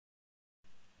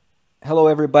Hello,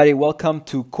 everybody. Welcome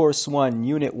to Course 1,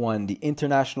 Unit 1, the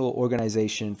International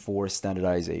Organization for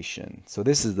Standardization. So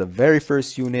this is the very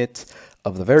first unit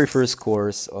of the very first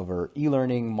course of our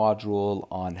e-learning module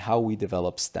on how we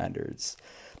develop standards.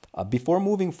 Before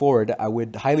moving forward, I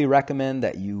would highly recommend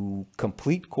that you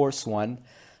complete Course 1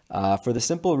 for the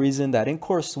simple reason that in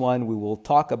Course 1, we will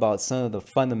talk about some of the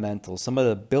fundamentals, some of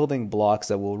the building blocks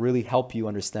that will really help you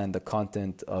understand the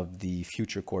content of the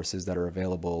future courses that are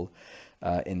available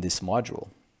in this module.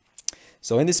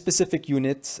 So in this specific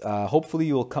unit, hopefully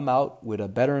you will come out with a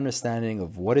better understanding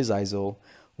of what is ISO,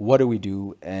 what do we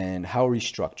do, and how are we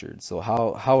structured. So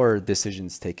how are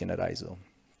decisions taken at ISO?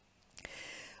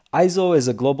 ISO is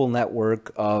a global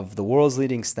network of the world's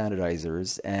leading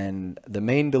standardizers, and the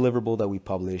main deliverable that we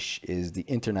publish is the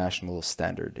international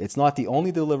standard. It's not the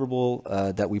only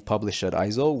deliverable that we publish at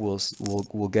ISO.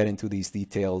 We'll get into these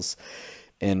details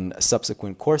in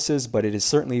subsequent courses, but it is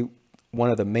certainly one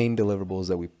of the main deliverables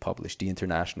that we publish, the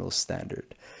international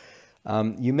standard.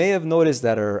 You may have noticed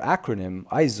that our acronym,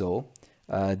 ISO,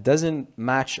 doesn't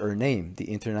match our name,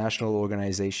 the International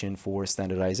Organization for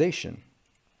Standardization.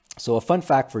 So a fun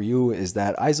fact for you is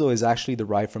that ISO is actually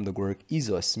derived from the word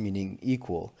isos, meaning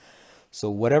equal. So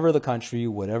whatever the country,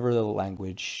 whatever the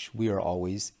language, we are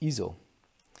always ISO.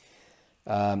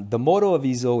 The motto of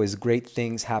ISO is great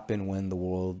things happen when the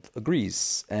world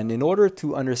agrees. And in order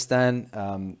to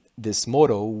understand this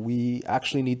motto, we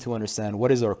actually need to understand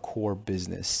what is our core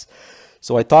business.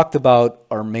 So I talked about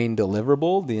our main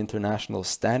deliverable, the international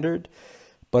standard,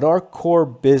 but our core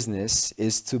business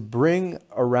is to bring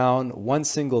around one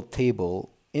single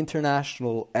table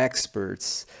international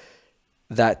experts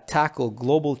that tackle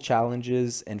global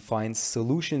challenges and find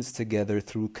solutions together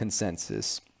through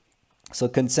consensus. So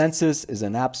consensus is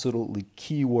an absolutely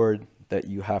key word that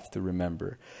you have to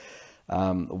remember.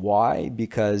 Why?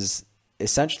 Because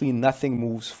essentially nothing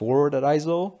moves forward at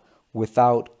ISO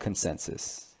without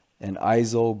consensus. And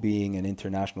ISO being an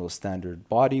international standard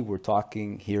body, we're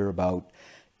talking here about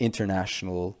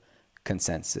international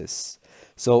consensus.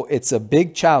 So it's a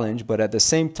big challenge, but at the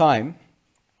same time,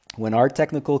 when our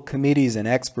technical committees and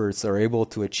experts are able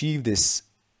to achieve this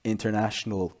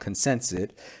international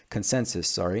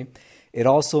consensus, it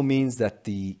also means that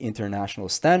the international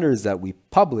standards that we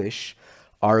publish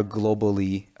are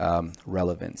globally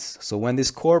relevant. So when this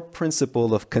core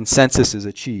principle of consensus is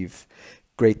achieved,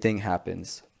 great thing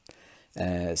happens,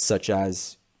 such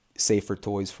as safer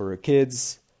toys for our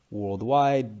kids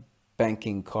worldwide,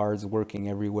 banking cards working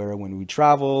everywhere when we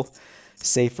travel,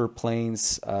 safer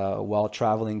planes while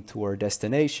traveling to our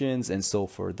destinations, and so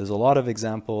forth. There's a lot of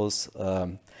examples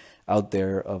out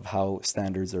there of how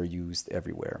standards are used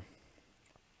everywhere.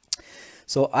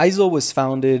 So ISO was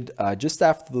founded just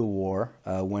after the war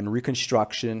when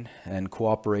reconstruction and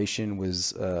cooperation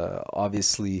was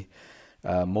obviously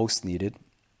most needed.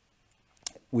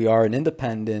 We are an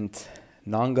independent,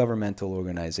 non-governmental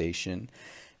organization,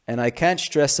 and I can't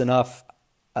stress enough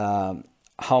the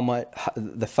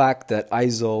fact that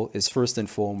ISO is first and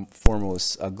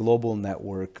foremost a global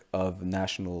network of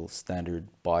national standard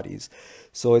bodies.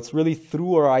 So it's really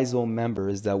through our ISO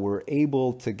members that we're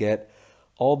able to get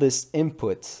all this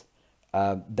input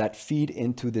that feed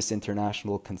into this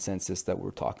international consensus that we're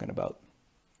talking about.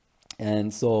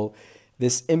 And so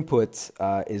this input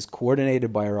is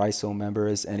coordinated by our ISO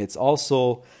members, and it's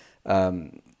also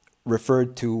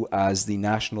referred to as the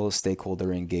National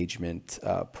Stakeholder Engagement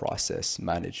process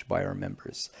managed by our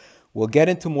members. We'll get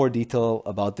into more detail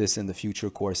about this in the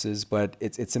future courses, but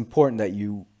it's important that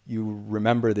you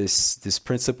remember this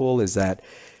principle is that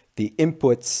the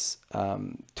inputs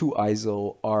to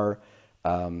ISO are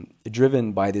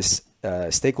driven by this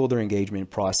stakeholder engagement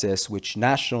process, which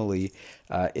nationally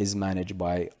is managed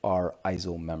by our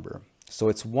ISO member. So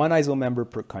it's one ISO member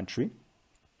per country,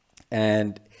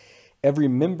 and every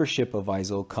membership of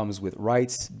ISO comes with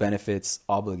rights, benefits,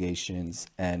 obligations,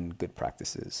 and good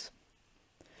practices.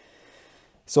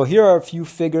 So here are a few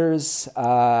figures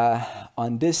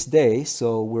on this day.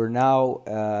 So we're now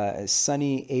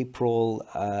sunny April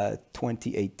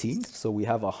 2018. So we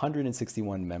have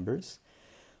 161 members.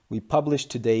 We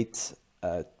published to date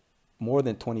more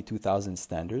than 22,000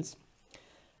 standards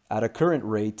at a current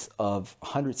rate of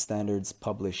 100 standards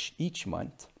published each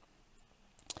month.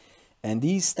 And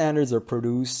these standards are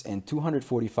produced in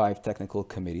 245 technical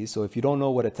committees. So if you don't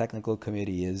know what a technical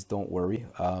committee is, don't worry.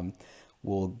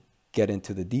 We'll get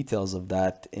into the details of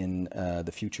that in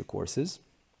the future courses.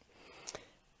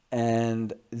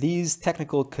 And these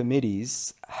technical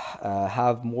committees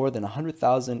have more than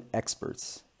 100,000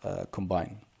 experts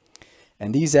combined.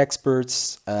 And these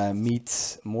experts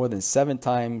meet more than 7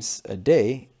 times a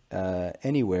day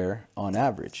anywhere on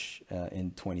average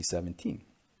in 2017.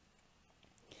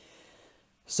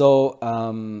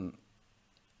 So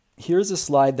here's a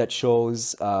slide that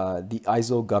shows the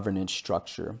ISO governance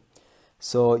structure.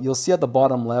 So you'll see at the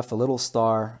bottom left a little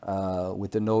star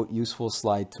with the note useful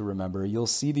slide to remember. You'll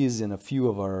see these in a few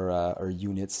of our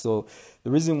units. So the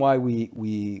reason why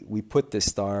we put this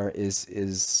star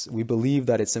is we believe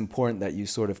that it's important that you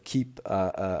sort of keep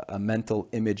a mental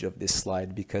image of this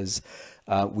slide, because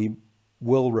we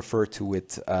will refer to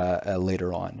it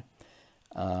later on.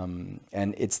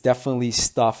 And it's definitely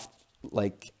stuff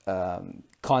like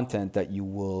content that you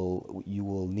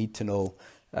will need to know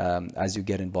as you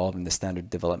get involved in the standard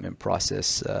development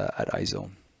process at ISO.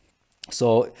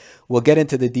 So we'll get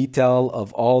into the detail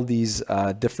of all these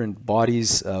different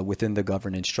bodies within the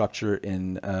governance structure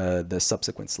in the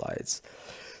subsequent slides.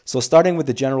 So starting with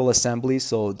the General Assembly.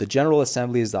 So the General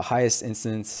Assembly is the highest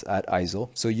instance at ISO.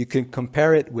 So you can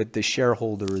compare it with the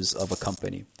shareholders of a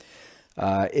company.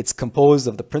 It's composed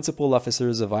of the principal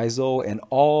officers of ISO and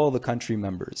all the country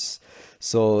members.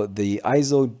 So the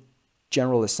ISO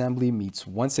General Assembly meets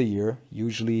once a year,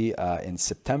 usually in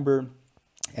September,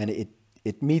 and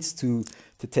it meets to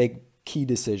take key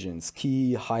decisions,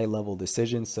 key high-level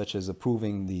decisions, such as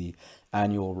approving the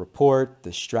annual report,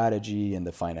 the strategy, and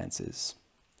the finances.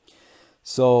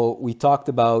 So we talked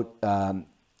about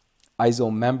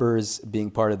ISO members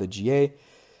being part of the GA.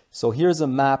 So here's a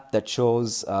map that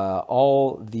shows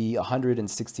all the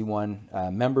 161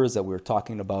 members that we were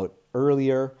talking about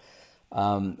earlier.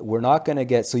 We're not going to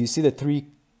get, so you see the three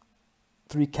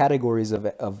categories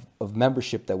of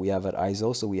membership that we have at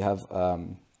ISO. So we have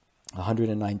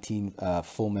 119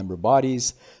 full member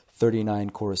bodies, 39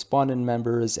 correspondent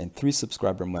members, and 3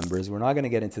 subscriber members. We're not going to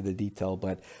get into the detail,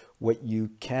 but what you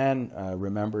can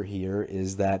remember here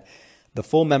is that the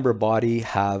full member body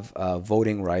have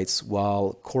voting rights,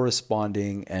 while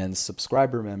corresponding and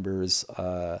subscriber members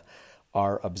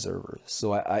are observers.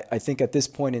 So I think at this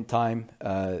point in time,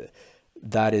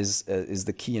 that is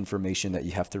the key information that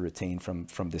you have to retain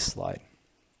from this slide.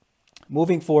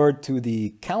 Moving forward to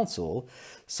the council.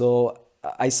 So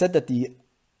I said that the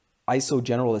ISO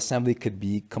General Assembly could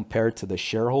be compared to the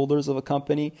shareholders of a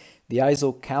company. The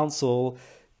ISO Council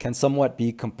can somewhat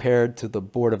be compared to the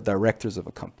board of directors of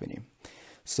a company.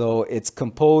 So it's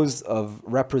composed of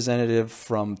representatives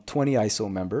from 20 ISO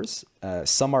members.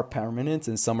 Some are permanent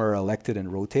and some are elected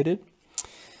and rotated.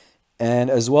 And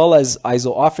as well as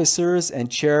ISO officers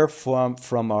and chair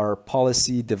from our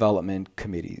policy development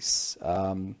committees.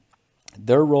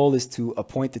 Their role is to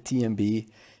appoint the TMB.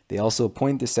 They also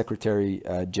appoint the Secretary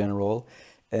General,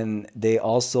 and they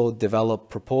also develop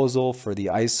proposal for the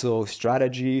ISO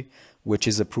strategy, which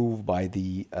is approved by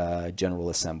the General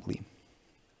Assembly.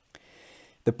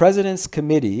 The President's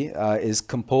Committee is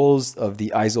composed of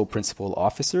the ISO principal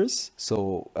officers.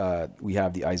 So we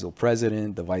have the ISO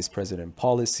President, the Vice President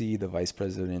Policy, the Vice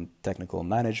President Technical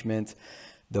Management,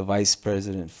 the Vice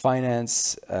President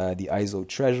Finance, the ISO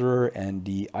Treasurer, and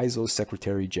the ISO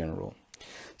Secretary General.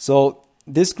 So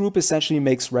this group essentially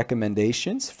makes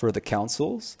recommendations for the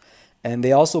councils, and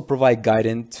they also provide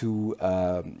guidance to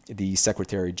the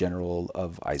Secretary General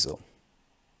of ISO.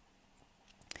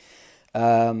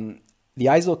 The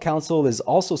ISO Council is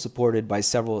also supported by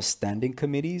several standing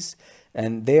committees,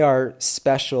 and they are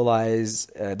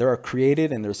specialized, they are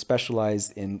created and they're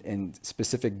specialized in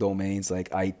specific domains like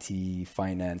IT,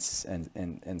 finance,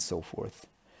 and so forth.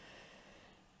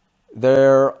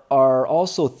 There are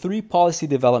also 3 policy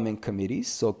development committees,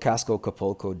 so CASCO,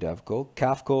 Capulco, DevCo.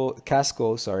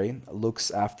 CASCO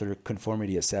looks after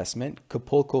conformity assessment,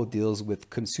 Capulco deals with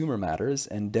consumer matters,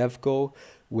 and DevCo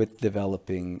with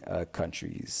developing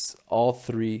countries. All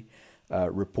 3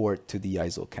 report to the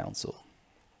ISO Council.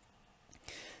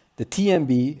 The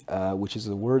TMB, which is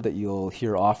a word that you'll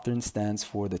hear often, stands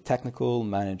for the Technical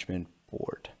Management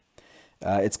Board.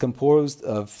 It's composed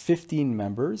of 15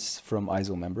 members from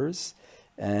ISO members,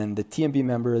 and the TMB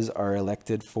members are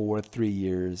elected for 3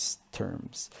 years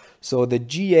terms. So the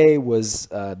GA was,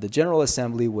 the General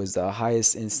Assembly was the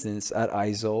highest instance at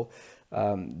ISO.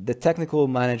 The Technical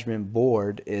Management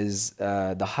Board is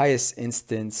the highest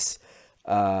instance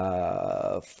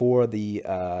for the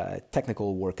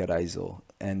technical work at ISO,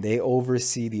 and they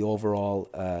oversee the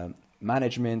overall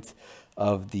management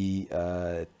of the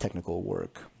technical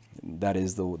work. That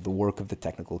is the work of the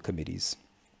technical committees.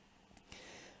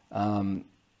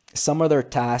 Some other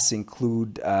tasks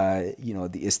include,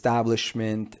 the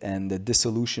establishment and the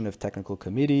dissolution of technical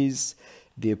committees,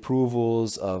 the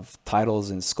approvals of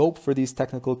titles and scope for these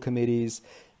technical committees.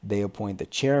 They appoint the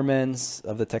chairmen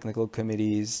of the technical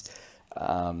committees.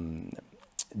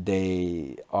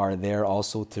 They are there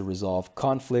also to resolve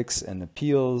conflicts and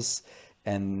appeals,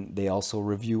 and they also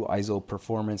review ISO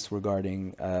performance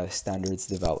regarding standards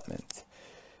development.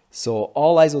 So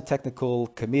all ISO technical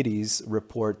committees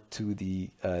report to the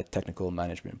Technical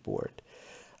Management Board.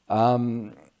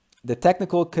 The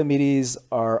technical committees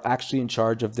are actually in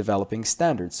charge of developing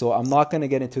standards. So I'm not going to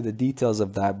get into the details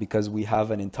of that because we have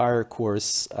an entire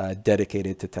course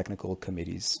dedicated to technical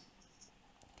committees.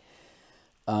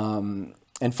 And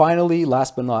finally,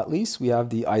 last but not least, we have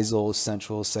the ISO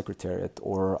Central Secretariat,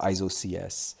 or ISO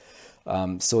CS.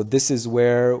 So this is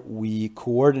where we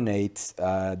coordinate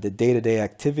the day-to-day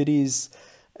activities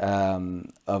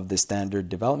of the standard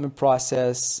development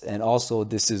process, and also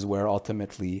this is where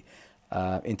ultimately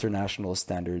international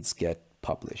standards get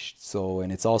published. So,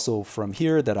 and it's also from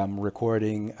here that I'm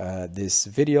recording this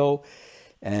video,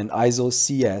 and ISO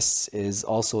CS is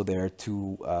also there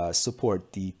to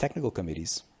support the technical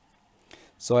committees.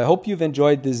 So I hope you've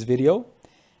enjoyed this video,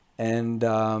 and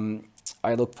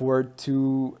I look forward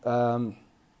to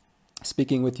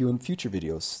speaking with you in future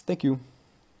videos. Thank you.